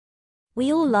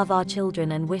We all love our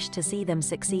children and wish to see them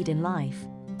succeed in life,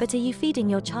 but are you feeding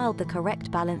your child the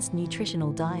correct balanced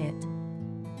nutritional diet?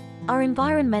 Are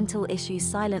environmental issues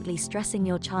silently stressing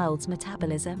your child's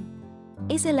metabolism?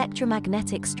 Is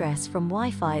electromagnetic stress from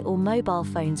Wi-Fi or mobile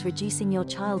phones reducing your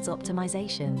child's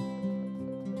optimization?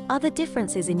 Are the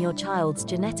differences in your child's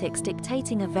genetics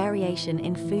dictating a variation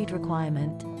in food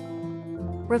requirement?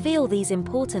 Reveal these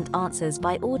important answers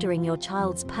by ordering your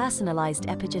child's personalized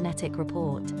epigenetic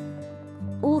report.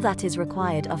 All that is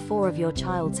required are 4 of your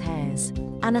child's hairs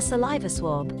and a saliva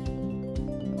swab.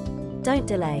 Don't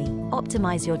delay,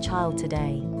 optimize your child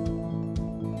today.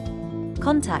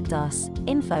 Contact us,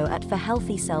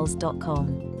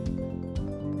 info@forhealthycells.com.